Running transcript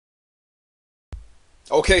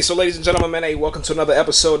Okay, so ladies and gentlemen, man, hey, welcome to another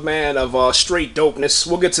episode, man, of straight dopeness.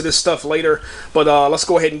 We'll get to this stuff later, but let's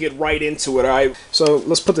go ahead and get right into it, alright? So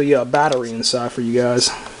let's put the battery inside for you guys.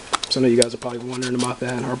 So I know you guys are probably wondering about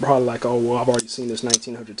that, or probably like, oh, well, I've already seen this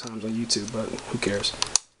 1900 times on YouTube, but who cares?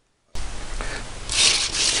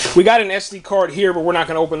 We got an SD card here, but we're not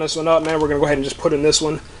going to open this one up, man. We're going to go ahead and just put in this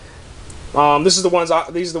one. These are the ones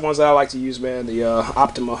that I like to use, man, the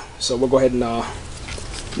Optima. So we'll go ahead and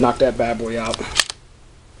knock that bad boy out.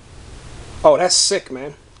 Oh, that's sick,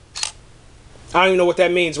 man. I don't even know what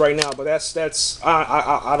that means right now, but that's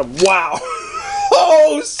wow.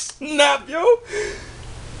 Oh, snap, yo.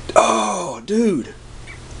 Oh, dude.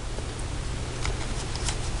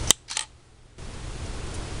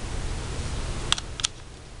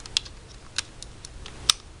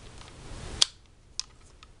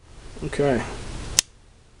 Okay.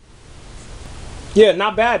 Yeah,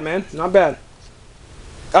 not bad, man. Not bad.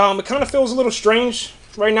 It kind of feels a little strange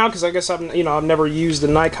right now because I guess I've never used the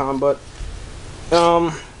Nikon, but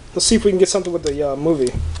let's see if we can get something with the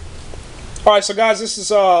movie. All right, so guys, this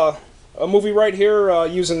is a movie right here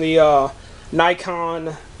using the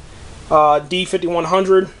Nikon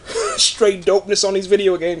D5100. Straight dopeness on these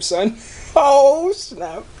video games, son. Oh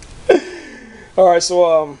snap! All right,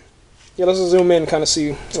 so yeah, let's zoom in and kind of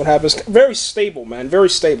see what happens. Very stable, man. Very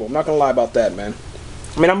stable. I'm not gonna lie about that, man.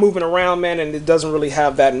 I mean, I'm moving around, man, and it doesn't really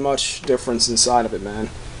have that much difference inside of it, man.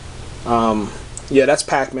 Yeah, that's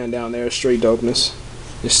Pac-Man down there, straight dopeness.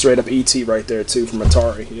 It's straight up E.T. right there, too, from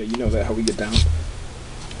Atari. Yeah, you know that, how we get down.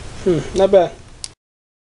 Not bad.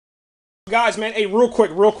 Guys, man, hey, real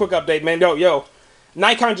quick update, man. Yo,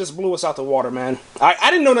 Nikon just blew us out the water, man.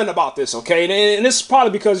 I didn't know nothing about this, okay? And this is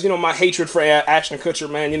probably because, my hatred for Ashton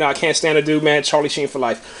Kutcher, man. I can't stand the dude, man. Charlie Sheen for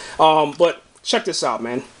life. But check this out,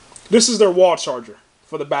 man. This is their wall charger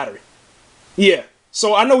for the battery. Yeah.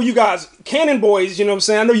 So I know you guys, Canon boys, you know what I'm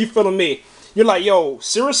saying? I know you feeling me. You're like, yo,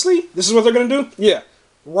 seriously? This is what they're going to do? Yeah.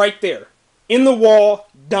 Right there. In the wall.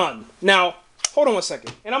 Done. Now, hold on one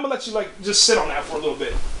second. And I'm going to let you, just sit on that for a little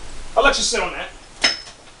bit. I'll let you sit on that.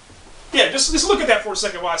 Yeah, just look at that for a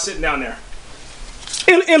second while I'm sitting down there.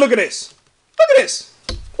 And look at this. Look at this.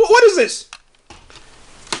 What is this?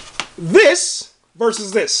 This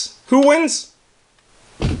versus this. Who wins?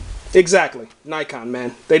 Exactly. Nikon,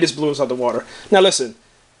 man. They just blew us out the water. Now listen,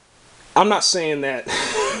 I'm not saying that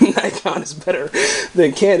Nikon is better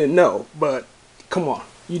than Canon, no. But, come on.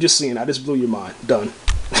 You just seen it. I just blew your mind. Done.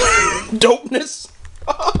 Dopeness.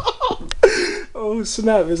 Oh,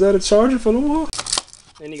 snap. Is that a charger for the wall?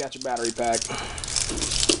 Then you got your battery pack.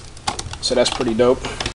 So that's pretty dope.